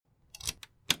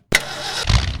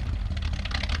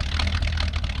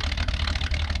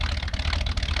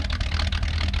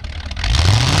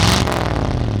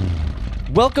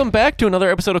Welcome back to another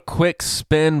episode of Quick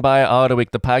Spin by Autoweek,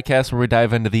 the podcast where we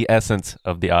dive into the essence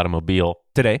of the automobile.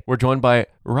 Today, we're joined by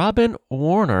Robin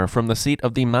Warner from the seat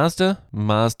of the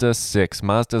Mazda6,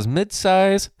 Mazda's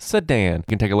midsize sedan. You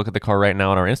can take a look at the car right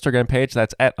now on our Instagram page.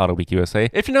 That's at Autoweek USA.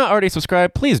 If you're not already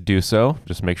subscribed, please do so.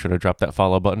 Just make sure to drop that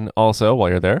follow button. Also, while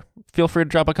you're there, feel free to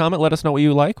drop a comment. Let us know what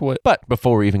you like. But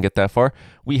before we even get that far,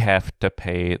 we have to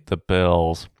pay the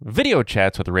bills. Video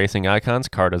chats with racing icons,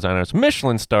 car designers,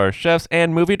 Michelin star chefs,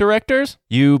 and movie directors?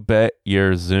 You bet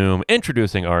your Zoom.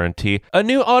 Introducing R&T, a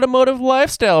new automotive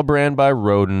lifestyle brand by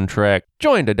Road & Track.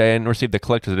 Join today and receive the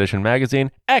Collector's Edition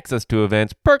magazine, access to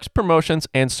events, perks, promotions,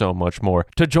 and so much more.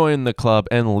 To join the club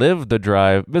and live the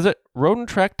drive, visit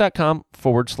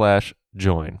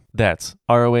roadandtrack.com/join. That's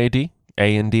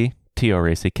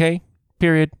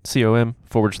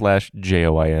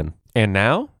ROADANDTRACK.com/JOIN. And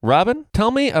now, Robin,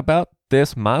 tell me about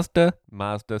this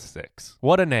Mazda6.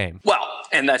 What a name. Well,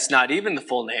 and that's not even the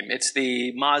full name. It's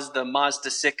the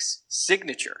Mazda6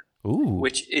 Signature. Ooh.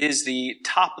 Which is the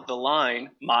top of the line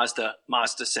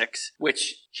Mazda6,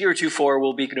 which heretofore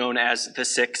will be known as the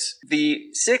 6.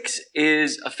 The 6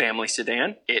 is a family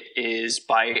sedan. It is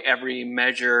by every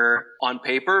measure on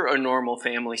paper a normal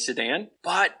family sedan,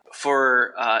 but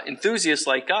for enthusiasts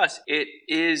like us, it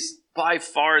is by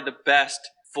far the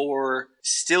best for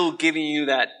still giving you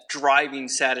that driving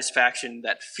satisfaction,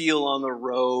 that feel on the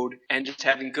road, and just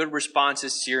having good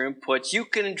responses to your inputs. You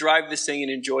can drive this thing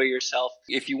and enjoy yourself.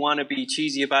 If you want to be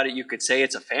cheesy about it, you could say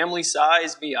it's a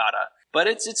family-size Miata. But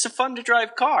it's a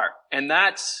fun-to-drive car, and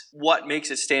that's what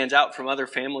makes it stand out from other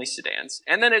family sedans.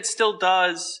 And then it still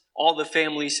does all the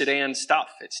family sedan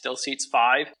stuff. It still seats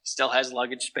 5, still has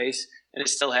luggage space, and it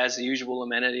still has the usual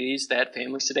amenities that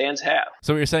family sedans have.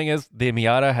 So what you're saying is the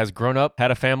Miata has grown up, had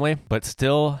a family, but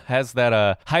still has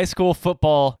that high school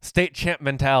football state champ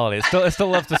mentality. It still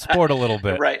loves to sport a little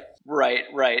bit. Right.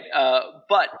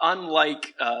 But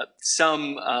unlike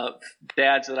some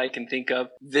dads that I can think of,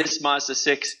 this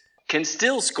Mazda6 can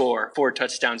still score 4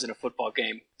 touchdowns in a football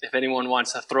game. If anyone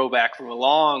wants a throwback from a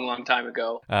long, long time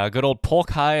ago. Good old Polk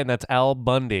High, and that's Al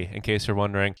Bundy, in case you're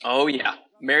wondering. Oh, yeah.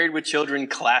 Married with Children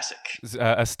classic.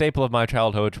 A staple of my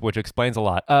childhood, which explains a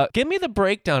lot. Give me the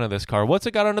breakdown of this car. What's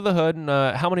it got under the hood, and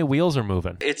how many wheels are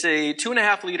moving? It's a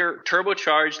 2.5-liter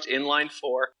turbocharged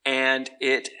inline-4, and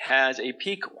it has a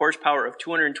peak horsepower of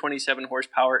 227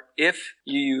 horsepower if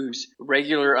you use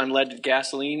regular unleaded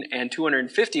gasoline, and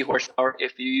 250 horsepower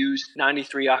if you use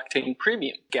 93-octane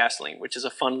premium gasoline, which is a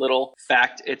fun little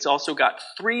fact. It's also got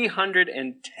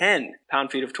 310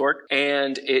 pound-feet of torque,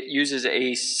 and it uses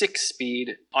a 6-speed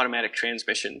automatic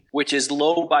transmission, which is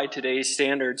low by today's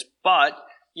standards, but,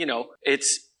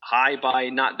 it's high by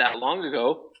not that long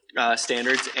ago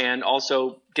standards, and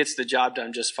also gets the job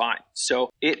done just fine. So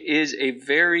it is a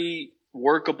very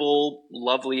workable,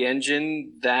 lovely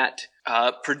engine that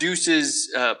produces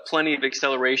plenty of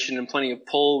acceleration and plenty of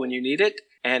pull when you need it,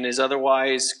 and is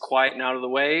otherwise quiet and out of the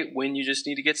way when you just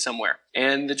need to get somewhere.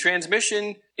 And the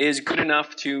transmission is good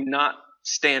enough to not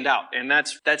stand out, and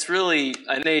that's really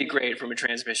an A grade from a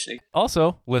transmission.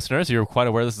 Also, listeners, you're quite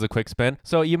aware this is a quick spin,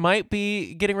 so you might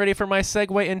be getting ready for my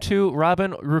segue into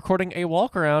Robin recording a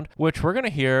walk around, which we're going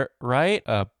to hear right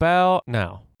about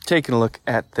now. Taking a look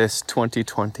at this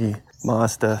 2020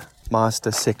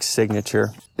 Mazda6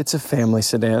 Signature. It's a family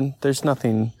sedan. There's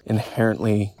nothing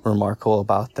inherently remarkable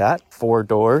about that. 4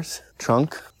 doors,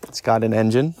 trunk. It's got an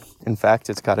engine. In fact,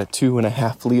 it's got a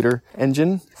 2.5-liter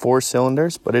engine, 4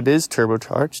 cylinders, but it is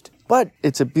turbocharged. But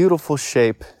it's a beautiful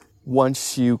shape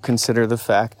once you consider the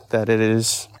fact that it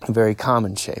is a very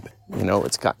common shape.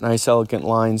 It's got nice, elegant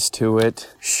lines to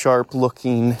it,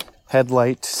 sharp-looking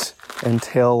headlights and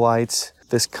tail lights,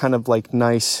 this kind of like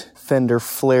nice fender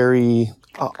flary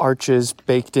arches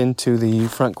baked into the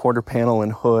front quarter panel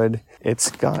and hood.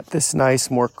 It's got this nice,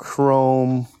 more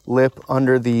chrome lip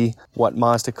under the, what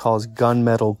Mazda calls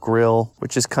gunmetal grille,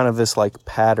 which is kind of this like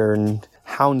patterned,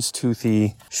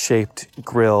 houndstoothy shaped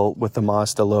grille with the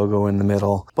Mazda logo in the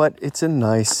middle. But it's a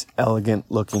nice, elegant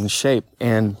looking shape.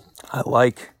 And I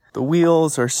like the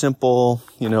wheels are simple,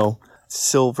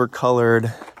 silver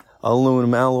colored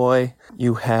aluminum alloy.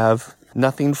 You have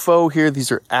nothing faux here.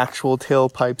 These are actual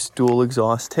tailpipes, dual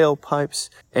exhaust tailpipes.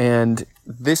 And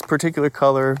this particular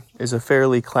color is a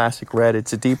fairly classic red.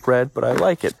 It's a deep red, but I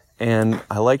like it. And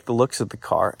I like the looks of the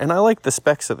car. And I like the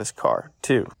specs of this car,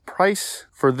 too. Price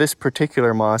for this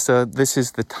particular Mazda, this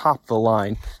is the top of the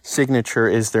line. Signature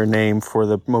is their name for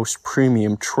the most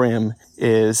premium trim,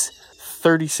 is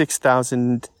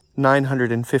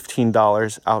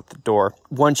 $36,915 out the door.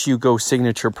 Once you go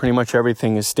Signature, pretty much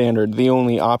everything is standard. The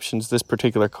only options this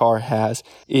particular car has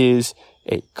is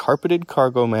a carpeted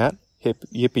cargo mat,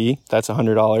 Yippee, that's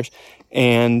 $100.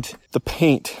 And the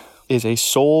paint is a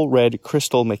Soul Red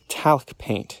Crystal Metallic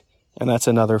paint, and that's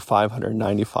another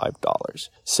 $595.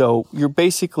 So you're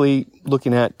basically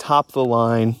looking at top of the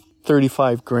line,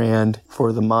 $35,000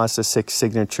 for the Mazda 6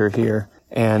 Signature here.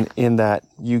 And in that,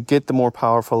 you get the more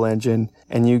powerful engine,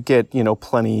 and you get,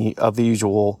 plenty of the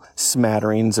usual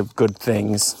smatterings of good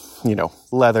things,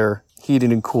 leather,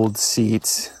 heated and cooled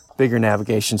seats, bigger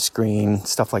navigation screen,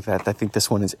 stuff like that. I think this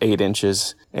one is 8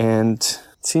 inches, and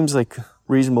it seems like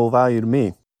reasonable value to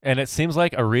me. And it seems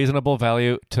like a reasonable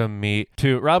value to me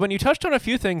too. Robin, you touched on a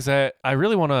few things that I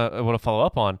really want to follow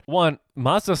up on. One,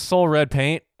 Mazda Soul Red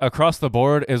paint across the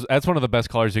board that's one of the best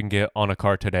colors you can get on a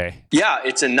car today. Yeah,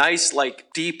 it's a nice,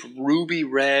 deep ruby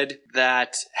red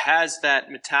that has that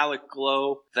metallic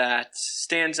glow that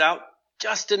stands out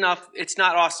just enough. It's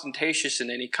not ostentatious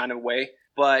in any kind of way,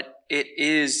 but it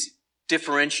is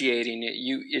differentiating.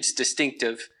 It's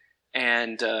distinctive.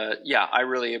 And I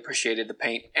really appreciated the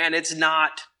paint. And it's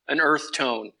not an earth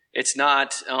tone. It's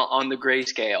not on the gray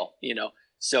scale,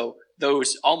 So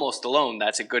those almost alone,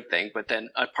 that's a good thing. But then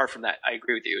apart from that, I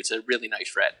agree with you. It's a really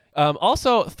nice red.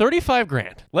 Also,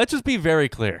 $35,000. Let's just be very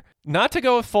clear. Not to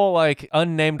go with full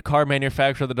unnamed car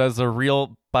manufacturer that does the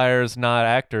real buyers, not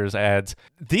actors ads.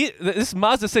 This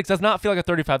Mazda 6 does not feel like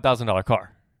a $35,000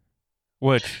 car.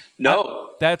 Which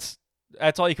no, that's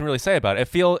all you can really say about it.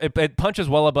 It punches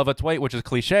well above its weight, which is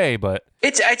cliche, but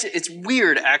it's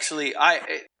weird actually.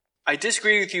 I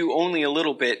disagree with you only a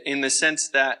little bit in the sense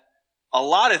that a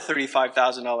lot of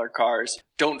 $35,000 cars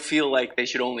don't feel like they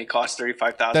should only cost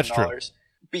 $35,000. That's true.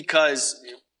 Because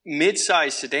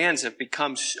mid-size sedans have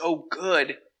become so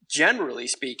good, generally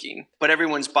speaking, but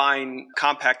everyone's buying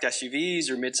compact SUVs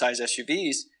or mid-size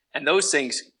SUVs. And those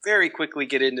things very quickly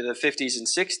get into the 50s and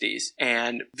 60s.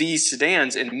 And these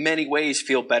sedans in many ways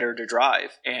feel better to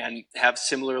drive and have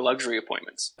similar luxury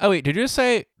appointments. Oh, wait, did you just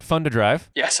say fun to drive?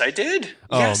 Yes, I did.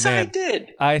 Oh, yes, man. I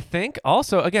did. I think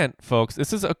also, again, folks,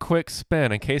 this is a quick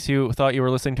spin. In case you thought you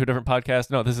were listening to a different podcast,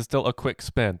 no, this is still a quick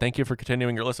spin. Thank you for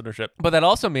continuing your listenership. But that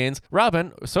also means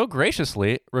Robin so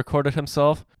graciously recorded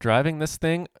himself driving this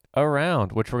thing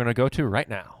around, which we're going to go to right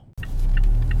now.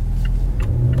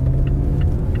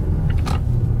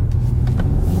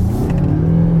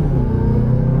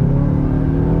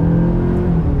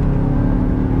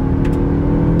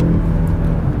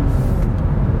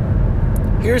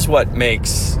 Here's what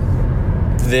makes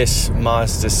this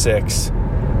Mazda 6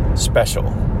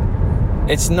 special.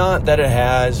 It's not that it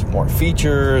has more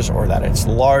features or that it's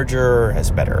larger, has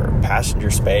better passenger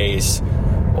space,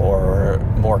 or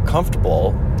more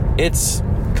comfortable. It's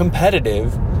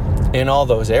competitive in all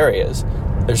those areas.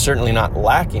 They're certainly not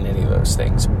lacking any of those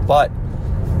things, but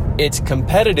it's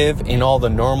competitive in all the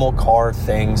normal car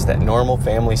things that normal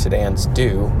family sedans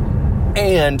do,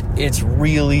 and it's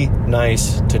really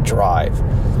nice to drive.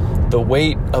 The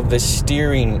weight of the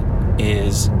steering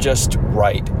is just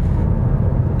right.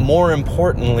 More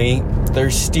importantly,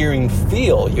 there's steering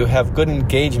feel. You have good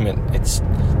engagement.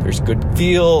 There's good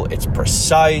feel, it's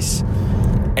precise,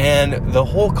 and the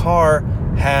whole car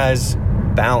has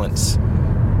balance.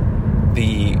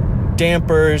 The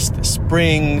dampers, the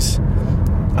springs,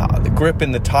 the grip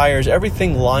in the tires,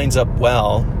 everything lines up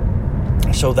well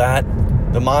so that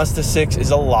the Mazda 6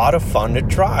 is a lot of fun to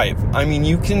drive. I mean,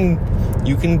 you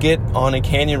can get on a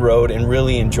canyon road and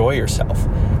really enjoy yourself.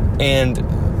 And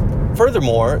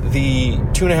furthermore, the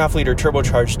 2.5-liter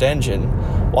turbocharged engine,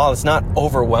 while it's not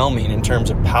overwhelming in terms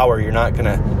of power, you're not going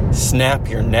to snap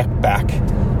your neck back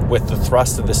with the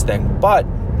thrust of this thing, but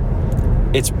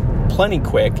it's plenty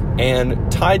quick,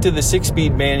 and tied to the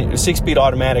six-speed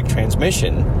automatic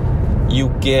transmission, you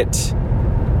get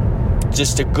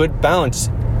just a good balance.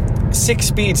 6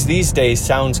 speeds these days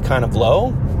sounds kind of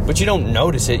low, but you don't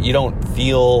notice it. You don't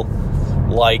feel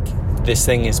like this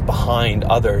thing is behind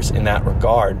others in that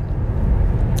regard.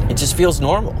 It just feels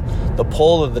normal. The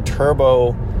pull of the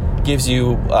turbo gives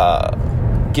you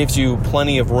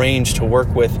plenty of range to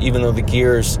work with, even though the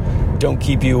gears don't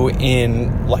keep you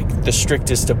in like the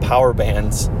strictest of power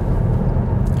bands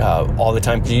all the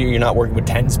time, because you're not working with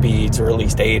 10 speeds or at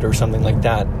least 8 or something like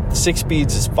that. 6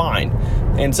 speeds is fine,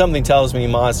 and something tells me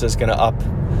Mazda is going to up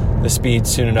the speed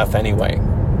soon enough anyway.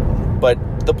 But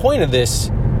the point of this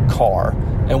car,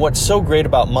 and what's so great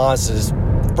about Mazdas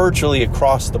virtually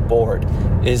across the board,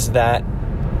 is that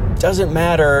it doesn't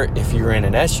matter if you're in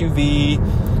an SUV,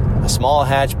 a small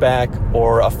hatchback,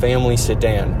 or a family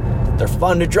sedan. They're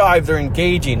fun to drive, they're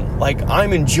engaging. Like,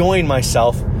 I'm enjoying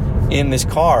myself in this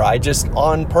car. I just,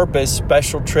 on purpose,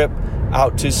 special trip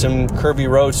out to some curvy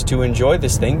roads to enjoy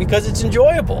this thing because it's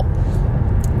enjoyable.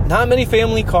 Not many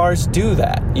family cars do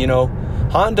that. You know,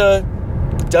 Honda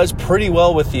does pretty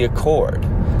well with the Accord.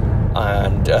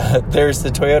 And there's the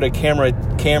Toyota Camry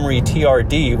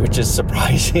TRD, which is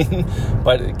surprising,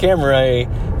 but the Camry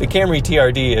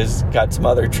TRD has got some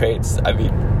other traits. I mean,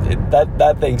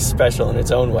 that thing's special in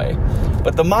its own way.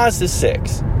 But the Mazda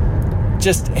 6,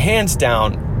 just hands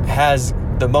down, has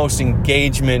the most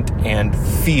engagement and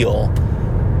feel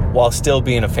while still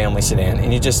being a family sedan.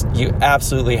 And you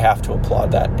absolutely have to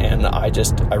applaud that. And I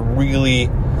really,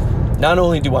 not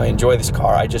only do I enjoy this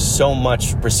car, I just so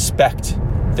much respect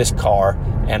this car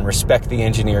and respect the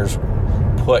engineers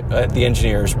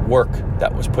work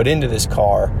that was put into this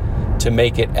car to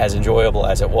make it as enjoyable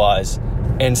as it was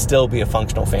and still be a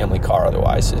functional family car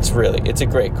otherwise. It's a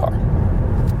great car.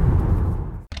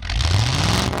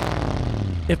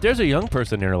 If there's a young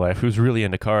person in your life who's really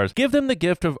into cars, give them the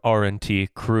gift of R&T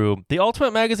Crew, the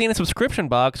ultimate magazine and subscription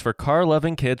box for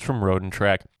car-loving kids from Road and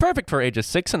Track. Perfect for ages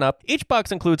 6 and up, each box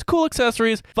includes cool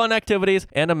accessories, fun activities,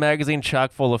 and a magazine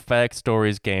chock full of facts,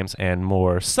 stories, games, and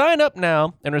more. Sign up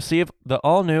now and receive the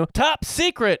all-new top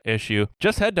secret issue.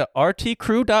 Just head to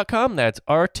rtcrew.com. That's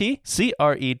rtcrew.com.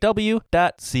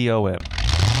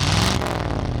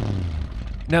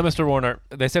 Now, Mr. Warner,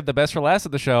 they saved the best for last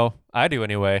of the show. I do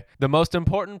anyway. The most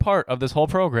important part of this whole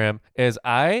program is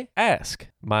I ask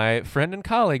my friend and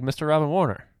colleague, Mr. Robin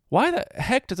Warner, why the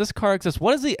heck does this car exist?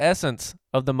 What is the essence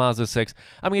of the Mazda 6?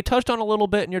 I mean, you touched on it a little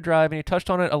bit in your drive, and you touched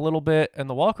on it a little bit in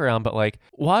the walk around, but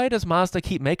why does Mazda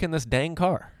keep making this dang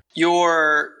car?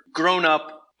 You're grown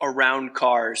up around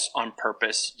cars on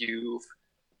purpose. You've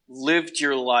lived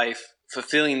your life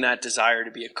fulfilling that desire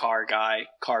to be a car guy,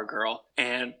 car girl,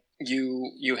 and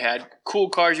you had cool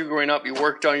cars you were growing up. You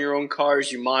worked on your own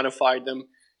cars. You modified them.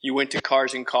 You went to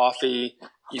Cars and Coffee.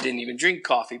 You didn't even drink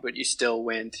coffee, but you still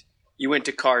went. You went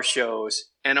to car shows,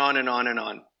 and on and on and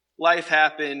on. Life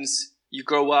happens. You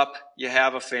grow up. You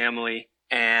have a family.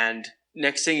 And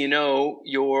next thing you know,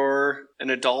 you're an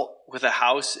adult with a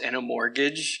house and a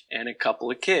mortgage and a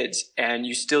couple of kids, and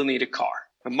you still need a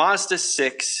car. The Mazda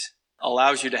 6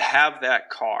 allows you to have that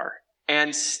car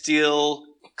and still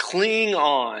cling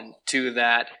on to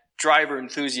that driver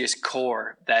enthusiast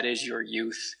core that is your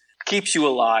youth. Keeps you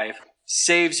alive,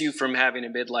 saves you from having a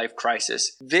midlife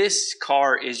crisis. This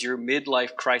car is your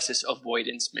midlife crisis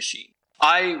avoidance machine.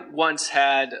 I once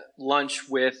had lunch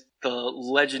with the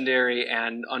legendary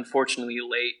and unfortunately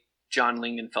late John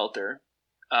Lingenfelter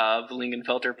of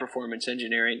Lingenfelter Performance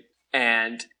Engineering,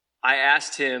 and I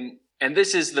asked him, and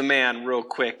this is the man, real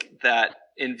quick, that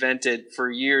invented for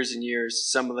years and years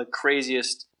some of the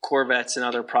craziest Corvettes and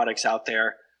other products out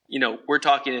there. You know, we're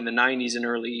talking in the 90s and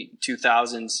early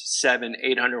 2000s,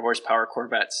 800 horsepower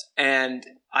Corvettes. And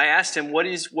I asked him, what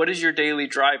is your daily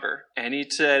driver? And he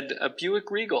said, a Buick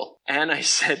Regal. And I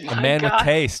said, my God. A man with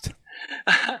taste.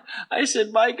 I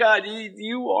said, my God,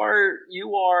 you are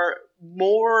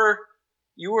more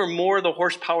the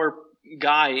horsepower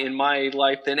guy in my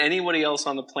life than anybody else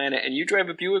on the planet. And you drive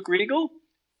a Buick Regal?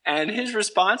 And his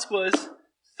response was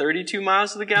 32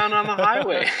 miles to the gallon on the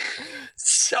highway.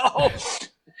 So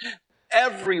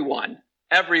everyone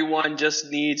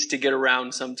just needs to get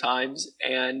around sometimes.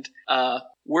 And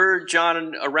were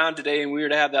John around today and we were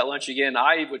to have that lunch again,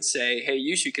 I would say, hey,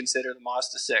 you should consider the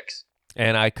Mazda 6.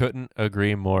 And I couldn't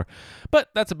agree more. But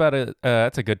that's about it.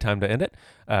 That's a good time to end it.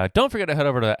 Don't forget to head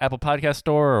over to the Apple Podcast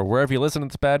Store or wherever you listen to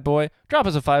this bad boy. Drop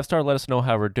us a 5-star. Let us know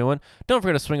how we're doing. Don't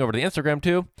forget to swing over to the Instagram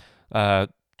too.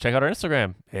 Check out our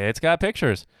Instagram. It's got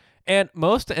pictures. And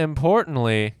most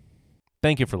importantly,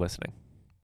 thank you for listening.